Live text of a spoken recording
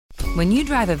When you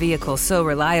drive a vehicle so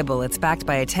reliable it's backed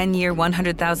by a 10-year,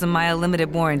 100,000-mile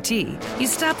limited warranty, you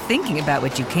stop thinking about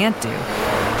what you can't do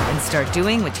and start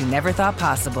doing what you never thought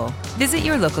possible. Visit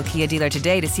your local Kia dealer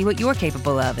today to see what you're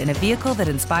capable of in a vehicle that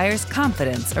inspires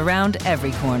confidence around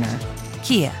every corner.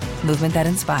 Kia, movement that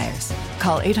inspires.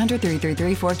 Call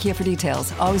 800-333-4KIA for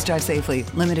details. Always drive safely.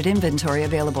 Limited inventory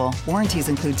available. Warranties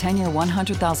include 10-year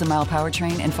 100,000-mile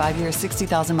powertrain and 5-year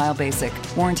 60,000-mile basic.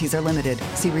 Warranties are limited.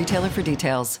 See retailer for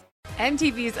details.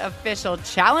 MTV's official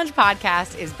Challenge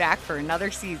podcast is back for another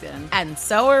season. And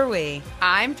so are we.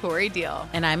 I'm Tori Deal.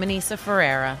 And I'm Anissa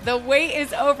Ferreira. The wait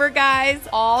is over, guys.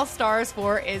 All Stars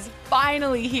 4 is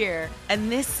finally here.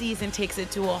 And this season takes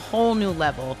it to a whole new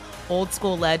level. Old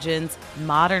school legends,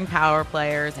 modern power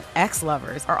players, and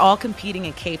ex-lovers are all competing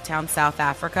in Cape Town, South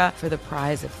Africa for the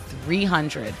prize of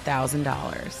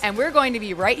 $300,000. And we're going to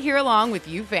be right here along with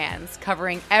you fans,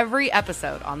 covering every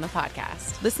episode on the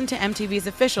podcast. Listen to MTV's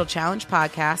official Challenge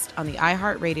podcast on the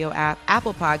iHeartRadio app,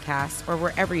 Apple Podcasts, or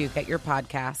wherever you get your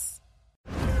podcasts.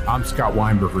 I'm Scott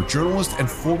Weinberger, journalist and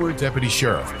former deputy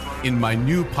sheriff. In my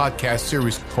new podcast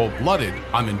series, Cold Blooded,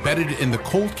 I'm embedded in the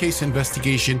cold case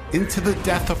investigation into the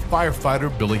death of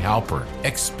firefighter Billy Halpern.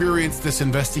 Experience this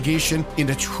investigation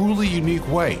in a truly unique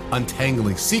way,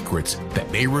 untangling secrets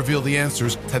that may reveal the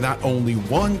answers to not only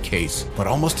one case, but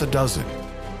almost a dozen.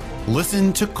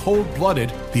 Listen to Cold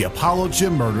Blooded, the Apollo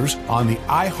Gym Murders on the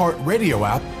iHeartRadio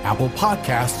app, Apple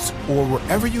Podcasts, or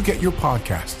wherever you get your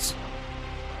podcasts.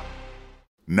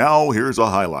 Now here's a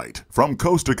highlight from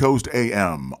Coast to Coast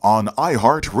AM on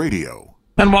iHeartRadio.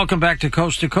 And welcome back to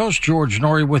Coast. George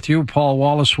Norrie with you. Paul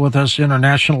Wallace with us,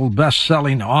 international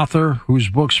best-selling author whose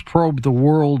books probe the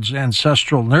world's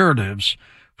ancestral narratives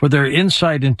for their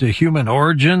insight into human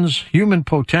origins, human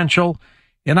potential,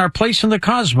 and our place in the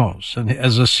cosmos. And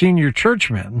as a senior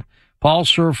churchman, Paul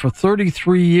served for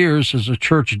 33 years as a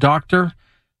church doctor,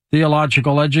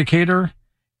 theological educator,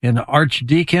 an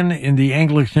archdeacon in the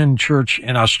Anglican Church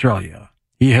in Australia.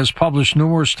 He has published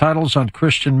numerous titles on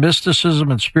Christian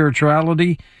mysticism and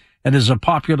spirituality and is a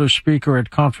popular speaker at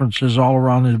conferences all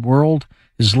around the world.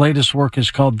 His latest work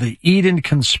is called The Eden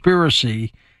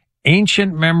Conspiracy,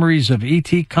 Ancient Memories of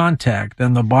ET Contact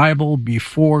and the Bible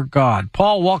Before God.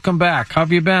 Paul, welcome back. How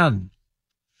have you been?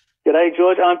 G'day,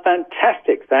 George. I'm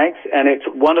fantastic, thanks, and it's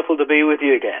wonderful to be with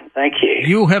you again. Thank you.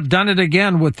 You have done it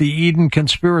again with the Eden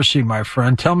Conspiracy, my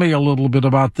friend. Tell me a little bit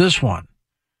about this one.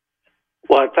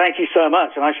 Well, thank you so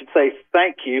much, and I should say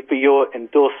thank you for your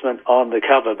endorsement on the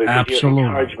cover, because Absolutely. Your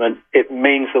encouragement, it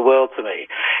means the world to me.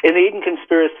 In the Eden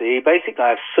Conspiracy, basically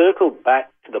I've circled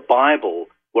back to the Bible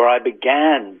where I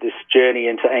began this journey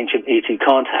into ancient ET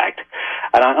contact,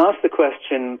 and I asked the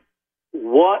question,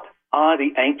 what are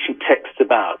the ancient texts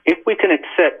about? If we can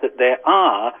accept that there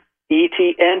are ET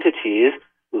entities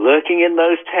lurking in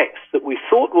those texts that we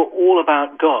thought were all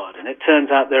about God, and it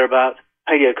turns out they're about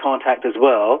paleo contact as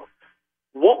well,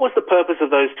 what was the purpose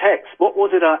of those texts? What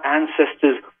was it our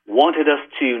ancestors wanted us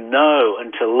to know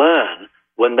and to learn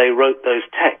when they wrote those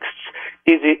texts?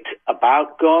 Is it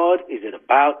about God? Is it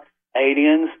about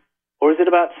aliens? Or is it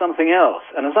about something else?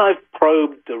 And as I've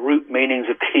probed the root meanings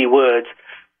of key words,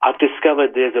 I've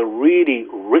discovered there's a really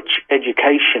rich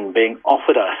education being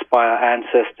offered us by our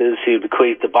ancestors who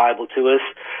bequeathed the Bible to us,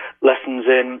 lessons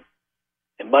in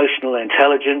emotional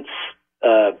intelligence,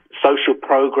 social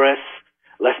progress,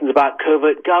 lessons about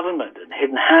covert government and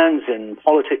hidden hands in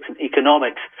politics and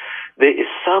economics. There is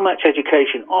so much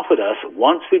education offered us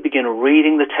once we begin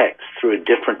reading the text through a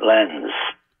different lens.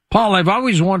 Paul, I've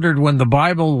always wondered when the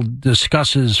Bible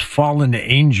discusses fallen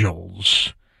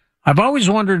angels, I've always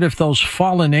wondered if those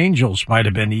fallen angels might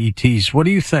have been ETs. What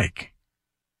do you think?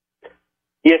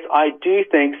 Yes, I do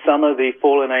think some of the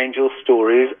fallen angel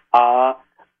stories are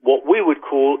what we would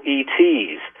call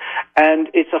ETs. And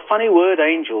it's a funny word,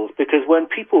 angels, because when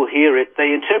people hear it,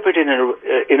 they interpret it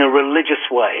in a religious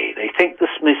way. They think this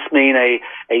must mean a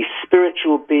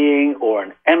spiritual being or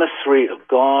an emissary of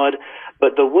God.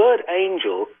 But the word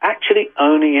angel actually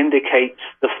only indicates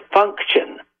the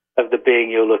function of the being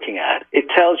you're looking at. It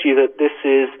tells you that this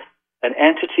is an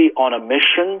entity on a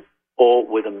mission or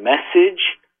with a message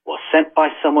or sent by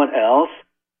someone else.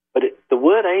 But the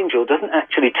word angel doesn't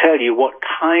actually tell you what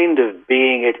kind of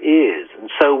being it is. And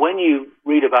so when you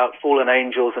read about fallen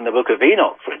angels in the book of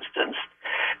Enoch, for instance,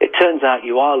 it turns out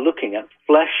you are looking at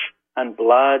flesh and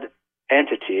blood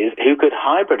entities who could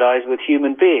hybridize with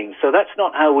human beings. So that's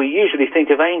not how we usually think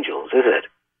of angels, is it?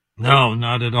 No,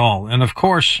 not at all. And of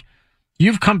course,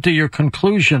 you've come to your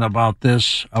conclusion about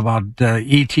this, about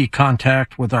ET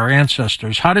contact with our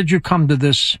ancestors. How did you come to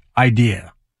this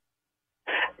idea?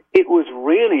 It was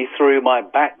really through my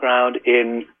background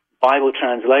in Bible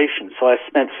translation. So I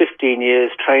spent 15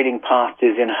 years training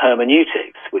pastors in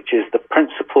hermeneutics, which is the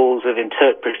principles of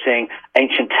interpreting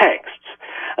ancient texts.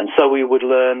 And so we would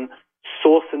learn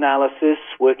source analysis,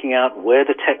 working out where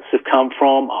the texts have come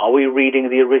from. Are we reading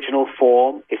the original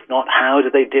form? If not, how do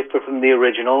they differ from the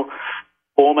original?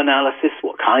 Form analysis,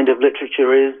 what kind of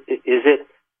literature is it?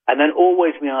 And then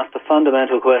always we ask the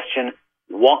fundamental question,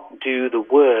 what do the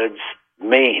words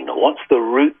mean? What's the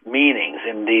root meanings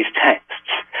in these texts?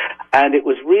 And it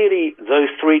was really those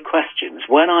three questions.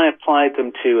 When I applied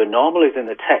them to anomalies in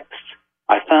the text,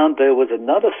 I found there was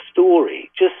another story,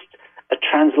 just a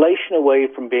translation away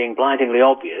from being blindingly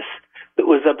obvious, that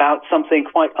was about something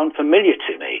quite unfamiliar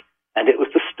to me, and it was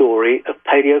the story of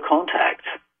paleo-contact.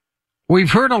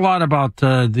 We've heard a lot about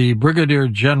the Brigadier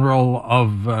General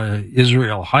of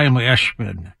Israel, Chaim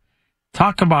Eshman.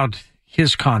 Talk about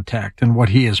his contact and what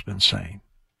he has been saying.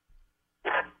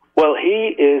 Well,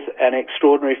 he is an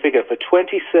extraordinary figure. For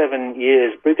 27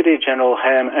 years, Brigadier General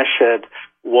Chaim Eshman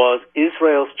was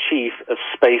Israel's chief of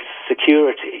space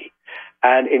security.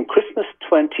 And in Christmas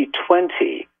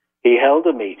 2020, he held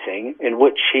a meeting in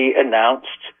which he announced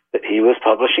that he was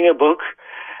publishing a book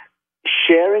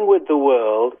sharing with the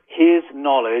world his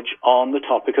knowledge on the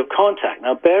topic of contact.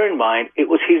 Now, bear in mind, it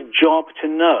was his job to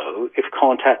know if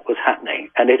contact was happening,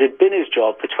 and it had been his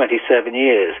job for 27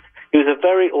 years. He was a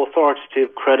very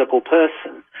authoritative, credible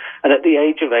person. And at the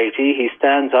age of 80, he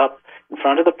stands up in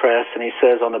front of the press and he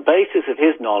says, on the basis of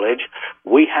his knowledge,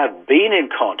 we have been in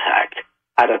contact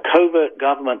at a covert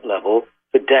government level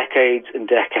for decades and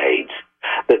decades,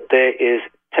 that there is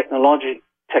technology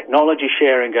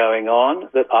sharing going on,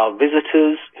 that our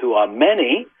visitors, who are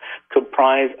many,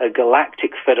 comprise a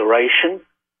galactic federation,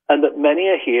 and that many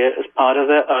are here as part of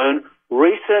their own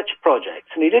research projects.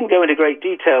 And he didn't go into great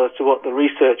detail as to what the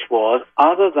research was,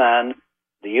 other than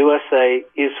the USA,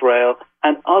 Israel,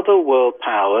 and other world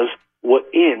powers were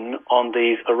in on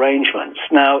these arrangements.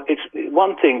 Now, it's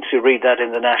one thing to read that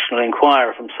in the National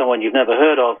Enquirer from someone you've never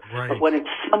heard of, right, but when it's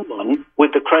someone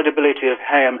with the credibility of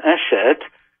Chaim Eshman,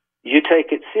 you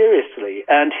take it seriously.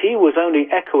 And he was only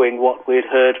echoing what we'd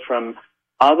heard from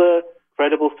other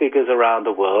credible figures around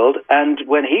the world. And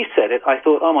when he said it, I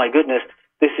thought, oh my goodness,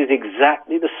 this is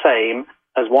exactly the same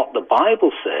as what the Bible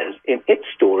says in its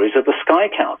stories of the Sky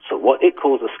Council. What it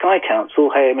calls the Sky Council,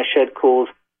 Chaim Eshman calls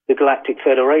the Galactic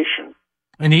Federation.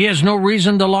 And he has no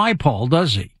reason to lie, Paul,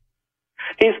 does he?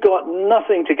 He's got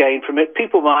nothing to gain from it.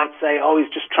 People might say, oh,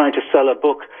 he's just trying to sell a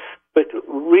book. But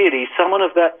really, someone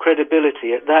of that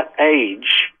credibility at that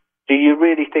age, do you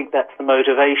really think that's the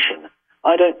motivation?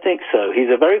 I don't think so. He's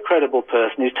a very credible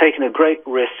person who's taken a great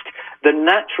risk. The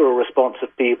natural response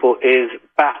of people is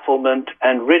bafflement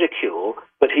and ridicule,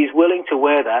 but he's willing to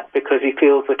wear that because he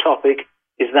feels the topic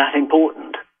is that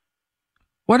important.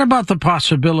 What about the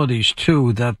possibilities,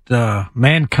 too, that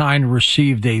mankind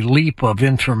received a leap of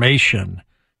information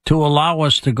to allow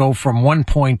us to go from one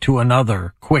point to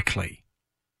another quickly?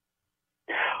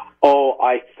 Oh,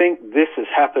 I think this has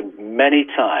happened many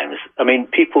times. I mean,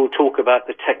 people talk about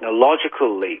the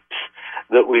technological leaps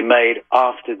that we made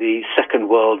after the Second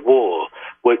World War,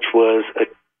 which was a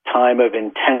time of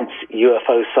intense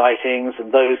UFO sightings,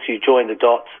 and those who join the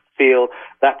dots feel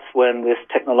that's when this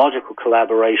technological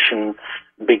collaboration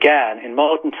began in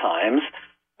modern times.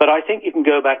 But I think you can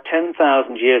go back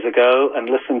 10,000 years ago and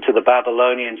listen to the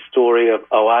Babylonian story of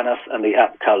Oannes and the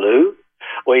Apkallu,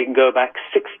 or you can go back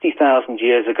 60,000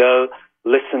 years ago,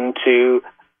 listen to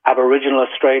Aboriginal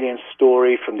Australian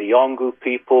story from the Yolngu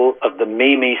people of the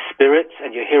Mimi spirits,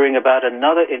 and you're hearing about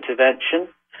another intervention.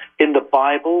 In the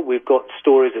Bible, we've got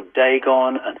stories of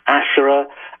Dagon and Asherah,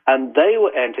 and they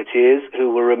were entities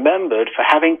who were remembered for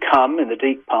having come in the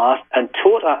deep past and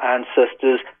taught our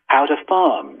ancestors how to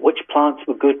farm, which plants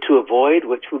were good to avoid,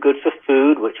 which were good for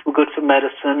food, which were good for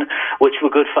medicine, which were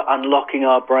good for unlocking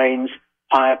our brains'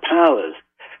 higher powers.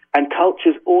 And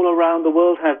cultures all around the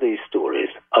world have these stories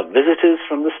of visitors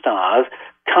from the stars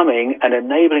coming and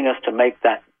enabling us to make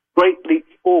that great leap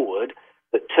forward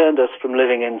that turned us from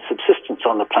living in subsistence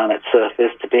on the planet's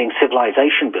surface to being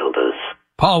civilization builders.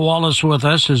 Paul Wallace with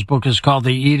us. His book is called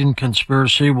The Eden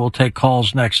Conspiracy. We'll take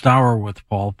calls next hour with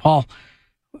Paul. Paul,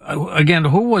 again,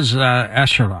 who was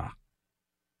Asherah?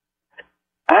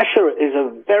 Asherah is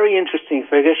a very interesting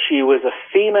figure. She was a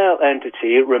female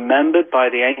entity remembered by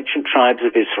the ancient tribes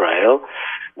of Israel.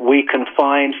 We can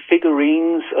find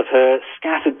figurines of her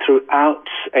scattered throughout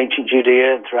ancient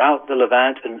Judea and throughout the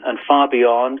Levant and far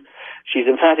beyond. She's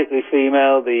emphatically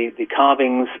female. The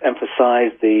carvings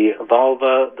emphasize the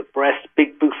vulva, the breast,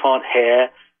 big bouffant hair,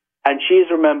 and she is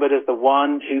remembered as the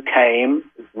one who came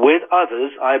with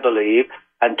others, I believe,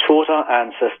 and taught our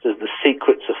ancestors the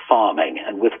secrets of farming.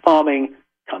 And with farming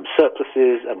comes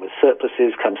surpluses, and with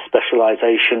surpluses comes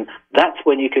specialization. That's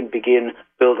when you can begin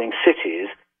building cities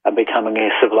and becoming a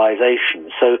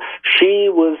civilization. So she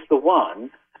was the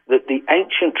one that the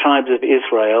ancient tribes of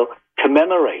Israel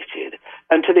commemorated.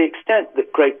 And to the extent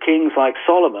that great kings like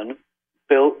Solomon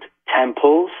built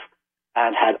temples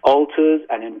and had altars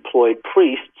and employed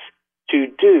priests to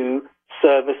do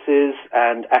services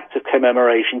and acts of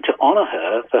commemoration to honor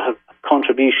her for her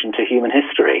contribution to human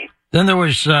history. Then there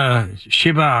was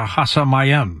Sheba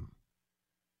Hashamayim.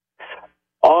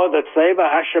 Oh, the Sheba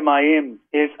Hashamayim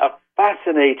is a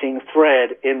fascinating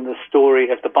thread in the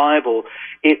story of the Bible.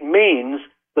 It means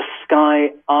the sky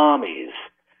armies.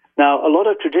 Now, a lot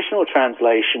of traditional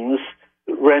translations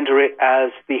render it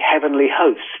as the heavenly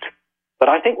host. But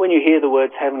I think when you hear the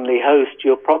words heavenly host,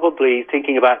 you're probably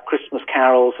thinking about Christmas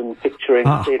carols and picturing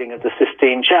the seating of the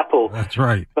Sistine Chapel. That's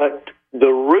right. But the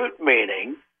root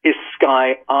meaning is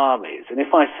sky armies. And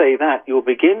if I say that, you'll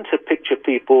begin to picture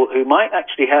people who might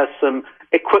actually have some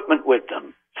equipment with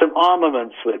them, some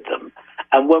armaments with them.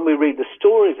 And when we read the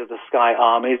stories of the sky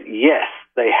armies, yes,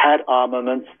 they had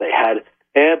armaments, they had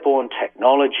airborne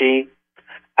technology,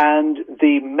 and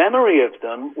the memory of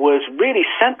them was really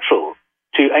central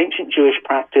to ancient Jewish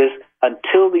practice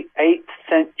until the 8th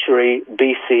century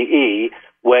BCE,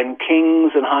 when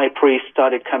kings and high priests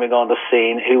started coming on the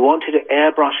scene who wanted to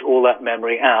airbrush all that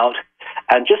memory out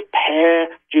and just pare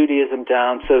Judaism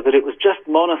down so that it was just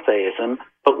monotheism,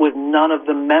 but with none of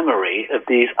the memory of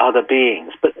these other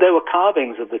beings. But there were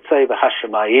carvings of the Sheba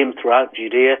Hashamayim throughout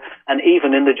Judea and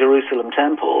even in the Jerusalem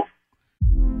temple.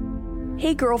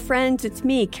 Hey girlfriends, it's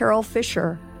me, Carol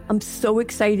Fisher. I'm so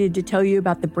excited to tell you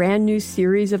about the brand new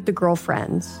series of The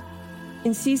Girlfriends.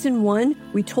 In season 1,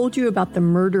 we told you about the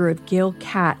murder of Gail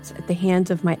Katz at the hands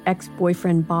of my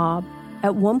ex-boyfriend Bob.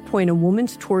 At one point, a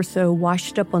woman's torso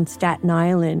washed up on Staten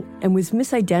Island and was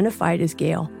misidentified as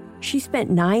Gail. She spent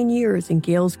 9 years in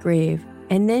Gail's grave,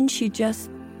 and then she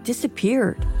just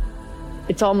disappeared.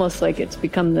 It's almost like it's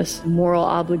become this moral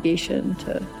obligation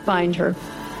to find her.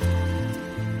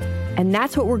 And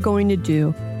that's what we're going to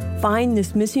do. Find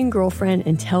this missing girlfriend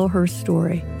and tell her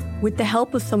story. With the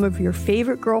help of some of your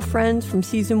favorite girlfriends from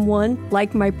season 1,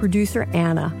 like my producer,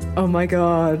 Anna. Oh my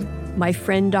God. My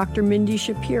friend, Dr. Mindy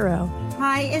Shapiro.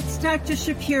 Hi, it's Dr.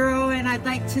 Shapiro, and I'd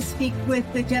like to speak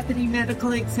with the Deputy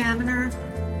Medical Examiner.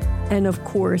 And of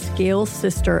course, Gail's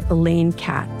sister, Elaine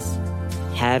Katz.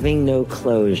 Having no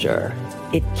closure,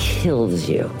 it kills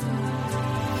you.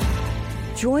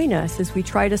 Join us as we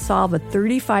try to solve a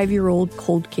 35-year-old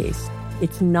cold case.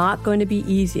 It's not going to be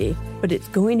easy, but it's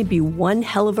going to be one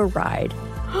hell of a ride.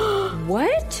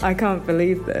 What? I can't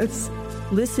believe this.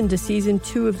 Listen to season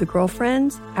 2 of The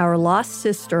Girlfriends, Our Lost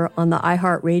Sister on the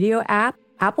iHeartRadio app,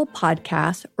 Apple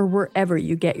Podcasts, or wherever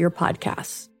you get your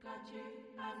podcasts.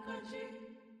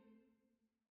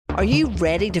 Are you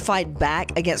ready to fight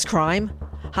back against crime?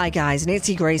 Hi guys,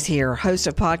 Nancy Grace here, host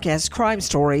of podcast Crime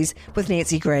Stories with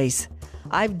Nancy Grace.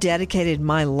 I've dedicated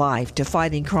my life to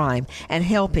fighting crime and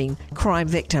helping crime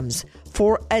victims.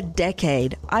 For a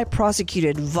decade, I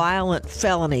prosecuted violent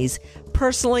felonies,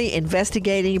 personally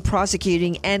investigating,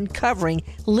 prosecuting, and covering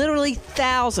literally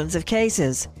thousands of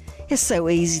cases. It's so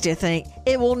easy to think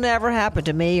it will never happen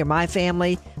to me or my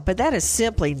family, but that is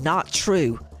simply not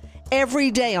true.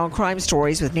 Every day on Crime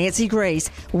Stories with Nancy Grace,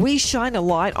 we shine a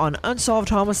light on unsolved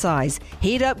homicides,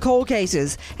 heat up cold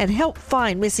cases, and help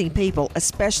find missing people,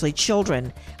 especially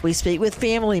children. We speak with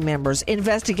family members,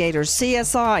 investigators,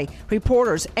 CSI,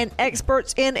 reporters, and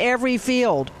experts in every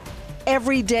field.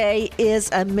 Every day is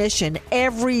a mission.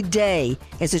 Every day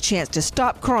is a chance to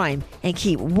stop crime and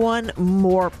keep one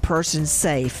more person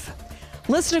safe.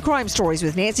 Listen to Crime Stories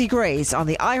with Nancy Grace on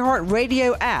the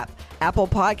iHeartRadio app, Apple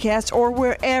Podcasts, or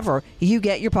wherever you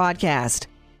get your podcast.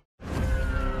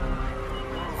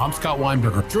 I'm Scott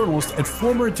Weinberger, journalist and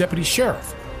former deputy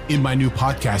sheriff. In my new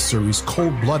podcast series,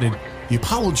 Cold Blooded, The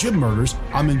Apollo Gym Murders,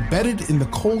 I'm embedded in the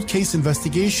cold case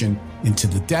investigation into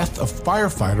the death of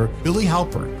firefighter Billy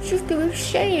Halpern. It's just a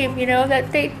shame,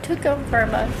 that they took him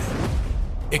from us.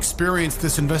 Experience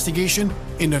this investigation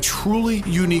in a truly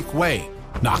unique way,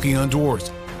 knocking on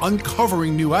doors,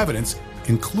 uncovering new evidence,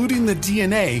 including the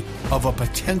DNA of a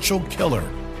potential killer.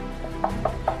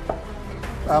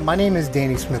 My name is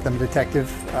Danny Smith. I'm a detective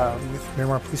with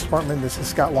Miramar Police Department. This is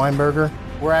Scott Weinberger.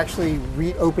 We're actually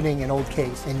reopening an old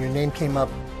case, and your name came up.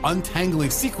 Untangling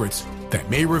secrets that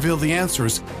may reveal the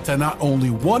answers to not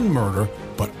only one murder,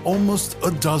 but almost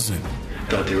a dozen. I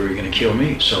thought they were going to kill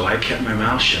me, so I kept my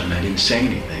mouth shut and I didn't say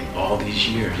anything. All these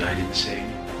years, I didn't say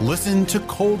anything. Listen to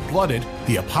Cold Blooded,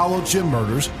 The Apollo Gym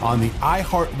Murders on the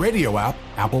iHeartRadio app,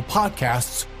 Apple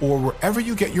Podcasts, or wherever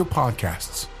you get your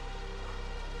podcasts.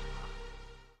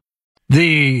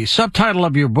 The subtitle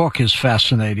of your book is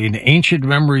fascinating, Ancient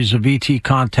Memories of E.T.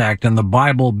 Contact and the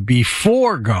Bible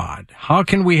Before God. How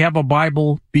can we have a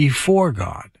Bible before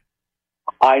God?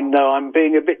 I know I'm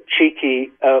being a bit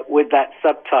cheeky with that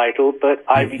subtitle, but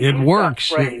it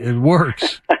works. It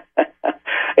works.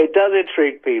 It does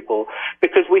intrigue people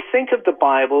because we think of the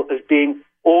Bible as being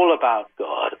all about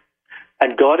God.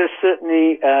 And God is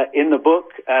certainly in the book,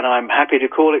 and I'm happy to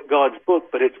call it God's book,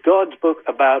 but it's God's book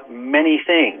about many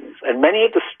things. And many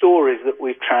of the stories that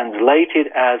we've translated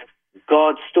as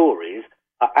God's stories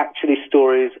are actually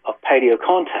stories of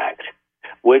paleocontact,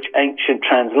 which ancient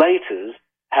translators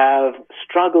have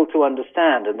struggled to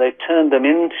understand, and they've turned them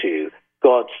into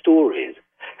God's stories.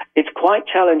 It's quite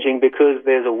challenging because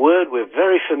there's a word we're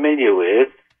very familiar with,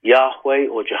 Yahweh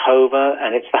or Jehovah,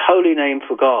 and it's the holy name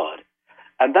for God.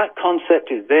 And that concept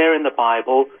is there in the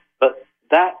Bible, but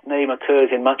that name occurs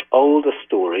in much older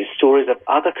stories, stories of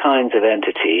other kinds of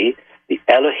entity, the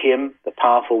Elohim, the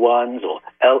powerful ones, or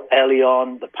El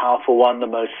Elyon, the powerful one, the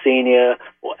most senior,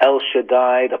 or El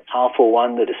Shaddai, the powerful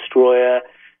one, the destroyer.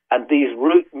 And these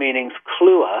root meanings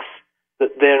clue us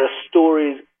that there are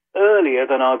stories earlier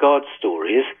than our God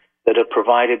stories that have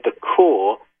provided the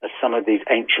core of some of these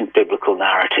ancient biblical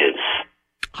narratives.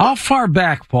 How far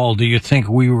back, Paul, do you think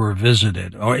we were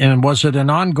visited? And was it an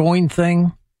ongoing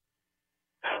thing?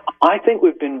 I think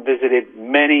we've been visited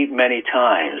many, many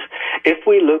times. If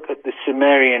we look at the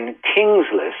Sumerian kings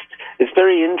list, it's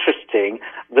very interesting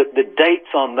that the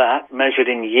dates on that, measured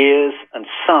in years and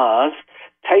sars,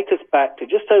 take us back to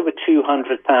just over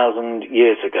 200,000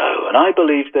 years ago. And I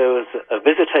believe there was a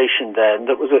visitation then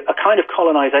that was a kind of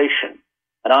colonization.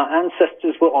 And our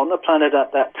ancestors were on the planet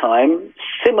at that time,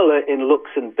 similar in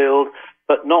looks and build,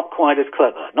 but not quite as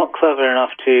clever. Not clever enough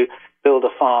to build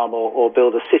a farm or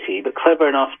build a city, but clever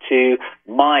enough to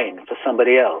mine for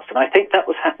somebody else. And I think that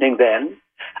was happening then.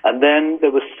 And then there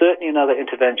was certainly another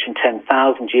intervention 10,000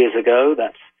 years ago.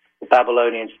 That's the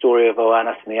Babylonian story of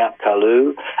Oannes and the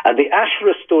Apkallu. And the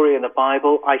Asherah story in the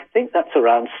Bible, I think that's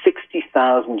around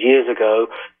 60,000 years ago,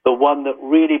 the one that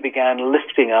really began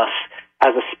lifting us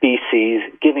as a species,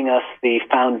 giving us the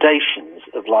foundations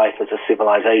of life as a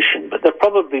civilization. But there have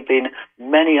probably been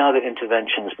many other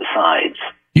interventions besides.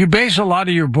 You base a lot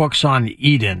of your books on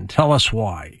Eden. Tell us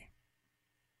why.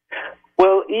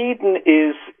 Well, Eden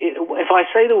is, if I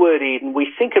say the word Eden, we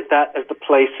think of that as the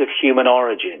place of human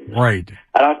origin. Right.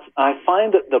 And I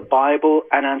find that the Bible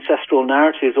and ancestral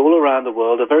narratives all around the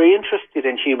world are very interested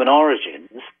in human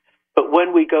origins. But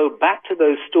when we go back to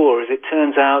those stories, it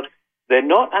turns out they're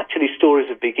not actually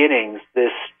stories of beginnings.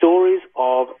 They're stories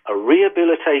of a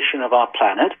rehabilitation of our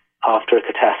planet after a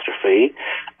catastrophe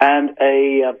and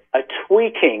a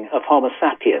tweaking of Homo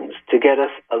sapiens to get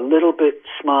us a little bit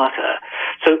smarter.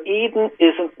 So Eden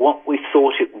isn't what we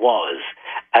thought it was.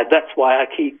 And that's why I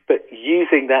keep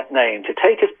using that name, to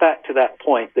take us back to that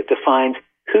point that defines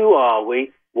who are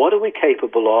we, what are we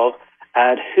capable of,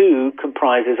 and who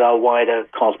comprises our wider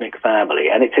cosmic family.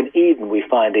 And it's in Eden we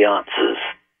find the answers.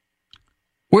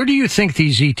 Where do you think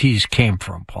these ETs came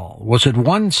from, Paul? Was it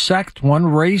one sect, one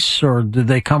race, or did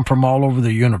they come from all over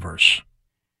the universe?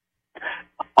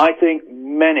 I think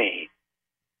many.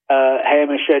 Hayam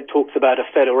Eshed talks about a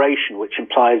federation, which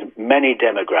implies many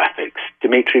demographics.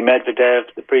 Dmitry Medvedev,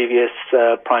 the previous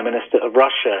prime minister of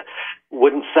Russia,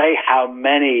 wouldn't say how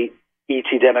many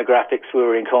ET demographics we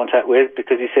were in contact with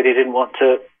because he said he didn't want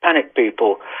to panic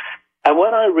people. And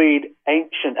when I read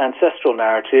ancient ancestral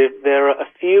narrative, there are a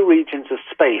few regions of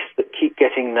space that keep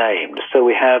getting named. So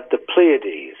we have the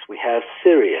Pleiades, we have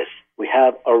Sirius, we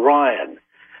have Orion.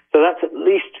 So that's at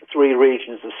least 3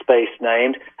 regions of space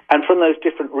named. And from those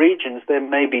different regions, there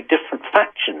may be different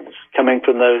factions coming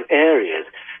from those areas.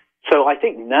 So I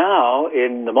think now,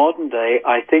 in the modern day,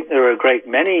 I think there are a great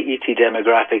many ET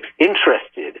demographics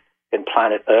interested in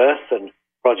planet Earth and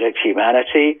Project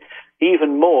Humanity,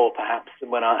 even more, perhaps, than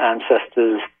when our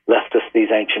ancestors left us these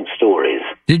ancient stories.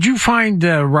 Did you find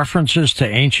references to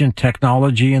ancient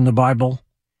technology in the Bible?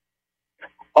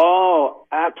 Oh,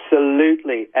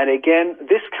 absolutely. And again,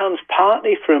 this comes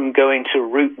partly from going to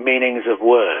root meanings of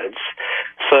words.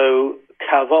 So,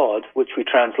 kavod, which we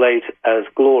translate as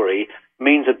glory,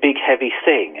 means a big, heavy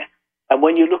thing. And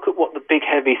when you look at what the big,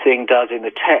 heavy thing does in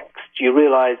the text, you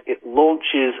realize it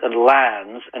launches and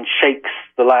lands and shakes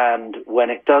the land when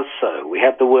it does so. We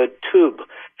have the word tub,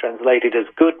 translated as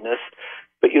goodness,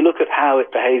 but you look at how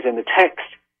it behaves in the text,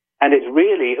 and it's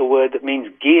really a word that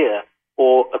means gear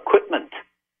or equipment.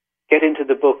 get into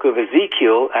the book of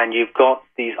Ezekiel, and you've got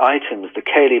these items, the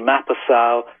Keli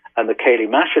Mapasau and the Keli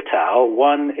Mashatau.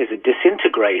 One is a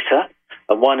disintegrator,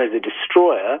 and one is a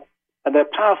destroyer, and they're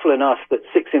powerful enough that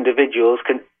 6 individuals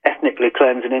can ethnically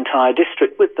cleanse an entire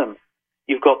district with them.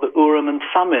 You've got the Urim and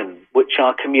Thummim, which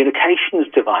are communications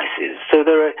devices. So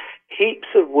there are heaps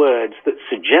of words that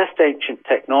suggest ancient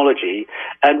technology,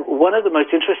 and one of the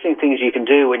most interesting things you can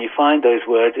do when you find those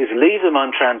words is leave them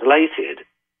untranslated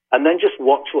and then just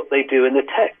watch what they do in the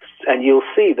text, and you'll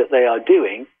see that they are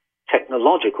doing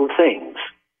technological things.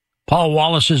 Paul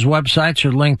Wallace's websites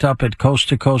are linked up at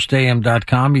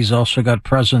coasttocoastam.com. He's also got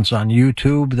presence on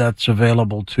YouTube that's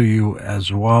available to you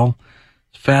as well.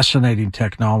 Fascinating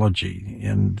technology.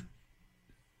 And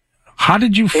how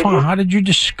did you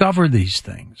discover these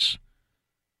things?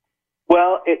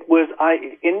 Well, it was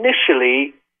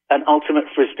initially an ultimate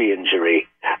Frisbee injury,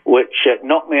 which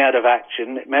knocked me out of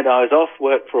action. It meant I was off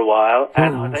work for a while.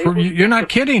 You're not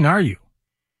kidding, are you?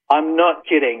 I'm not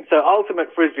kidding. So ultimate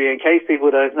Frisbee, in case people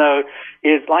don't know,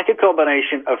 is like a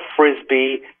combination of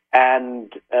Frisbee and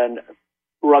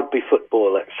rugby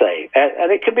football, let's say.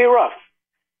 And it can be rough.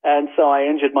 And so I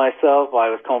injured myself. I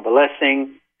was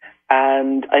convalescing.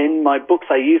 And in my books,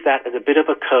 I use that as a bit of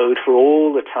a code for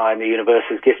all the time the universe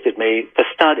has gifted me to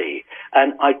study.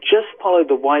 And I just followed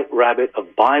the white rabbit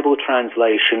of Bible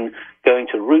translation, going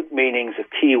to root meanings of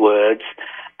keywords.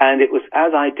 And it was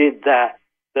as I did that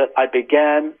I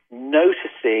began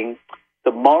noticing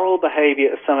the moral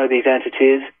behavior of some of these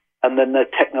entities and then the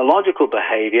technological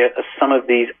behavior of some of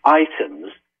these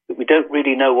items that we don't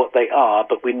really know what they are,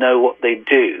 but we know what they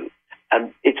do.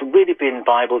 And it's really been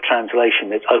Bible translation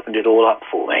that's opened it all up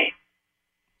for me.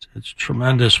 It's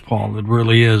tremendous, Paul. It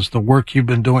really is. The work you've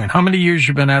been doing. How many years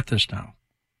you've been at this now?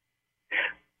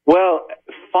 Well,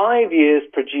 5 years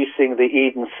producing the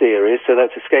Eden series, so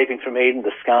that's Escaping from Eden,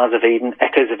 The Scars of Eden,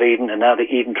 Echoes of Eden, and now the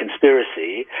Eden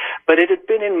Conspiracy. But it had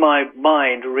been in my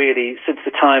mind, really, since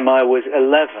the time I was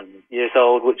 11 years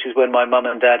old, which is when my mum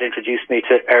and dad introduced me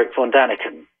to Erich von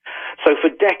Däniken. So for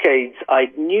decades, I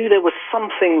knew there was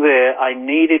something there I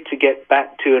needed to get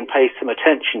back to and pay some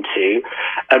attention to.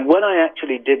 And when I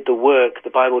actually did the work,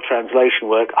 the Bible translation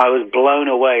work, I was blown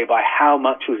away by how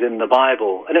much was in the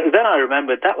Bible. And it was then I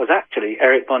remembered that was actually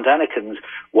Erich von Däniken's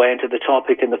way into the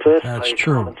topic in the first place,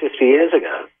 more than 50 years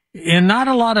ago. And not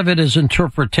a lot of it is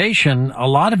interpretation. A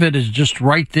lot of it is just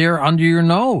right there under your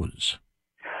nose.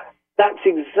 That's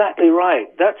exactly right.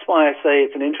 That's why I say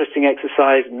it's an interesting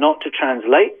exercise not to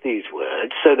translate these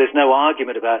words, so there's no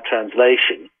argument about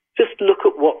translation. Just look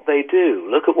at what they do.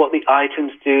 Look at what the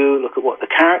items do. Look at what the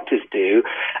characters do.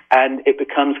 And it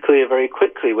becomes clear very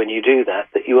quickly when you do that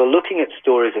you are looking at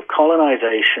stories of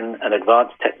colonization and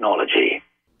advanced technology.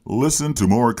 Listen to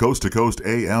more Coast to Coast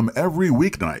AM every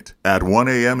weeknight at 1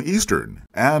 a.m. Eastern.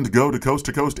 And go to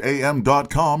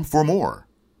coasttocoastam.com for more.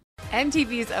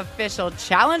 MTV's official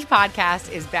Challenge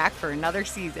podcast is back for another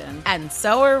season. And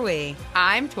so are we.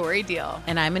 I'm Tori Deal.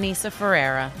 And I'm Anissa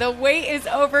Ferreira. The wait is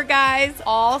over, guys.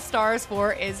 All Stars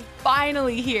 4 is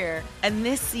finally here. And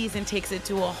this season takes it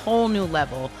to a whole new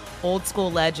level. Old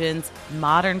school legends,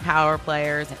 modern power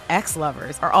players, and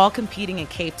ex-lovers are all competing in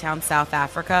Cape Town, South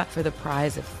Africa for the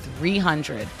prize of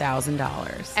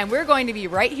 $300,000. And we're going to be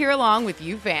right here along with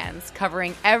you fans,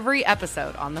 covering every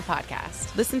episode on the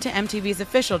podcast. Listen to MTV's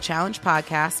official Challenge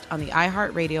podcast on the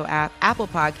iHeartRadio app, Apple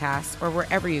Podcasts, or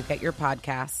wherever you get your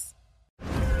podcasts.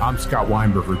 I'm Scott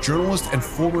Weinberger, journalist and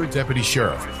former deputy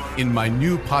sheriff. In my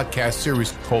new podcast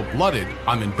series called Blooded,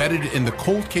 I'm embedded in the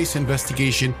cold case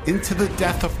investigation into the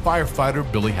death of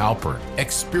firefighter Billy Halpern.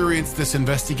 Experience this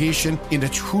investigation in a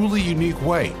truly unique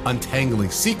way,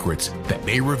 untangling secrets that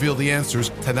may reveal the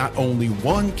answers to not only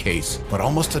one case, but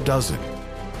almost a dozen.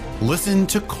 Listen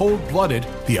to Cold-Blooded,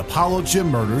 The Apollo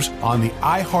Gym Murders on the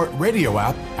iHeartRadio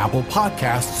app, Apple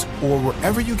Podcasts, or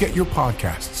wherever you get your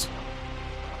podcasts.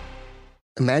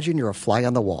 Imagine you're a fly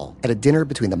on the wall at a dinner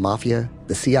between the Mafia,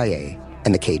 the CIA,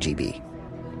 and the KGB.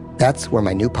 That's where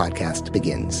my new podcast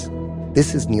begins.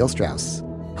 This is Neil Strauss,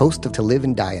 host of To Live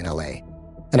and Die in LA,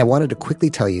 and I wanted to quickly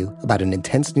tell you about an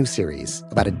intense new series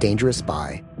about a dangerous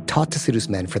spy taught to seduce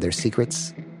men for their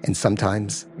secrets and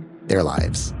sometimes their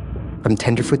lives. From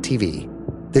Tenderfoot TV,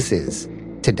 this is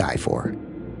To Die For.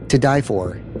 To Die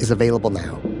For is available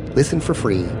now. Listen for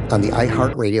free on the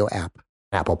iHeartRadio app,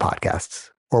 Apple Podcasts,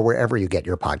 or wherever you get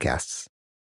your podcasts.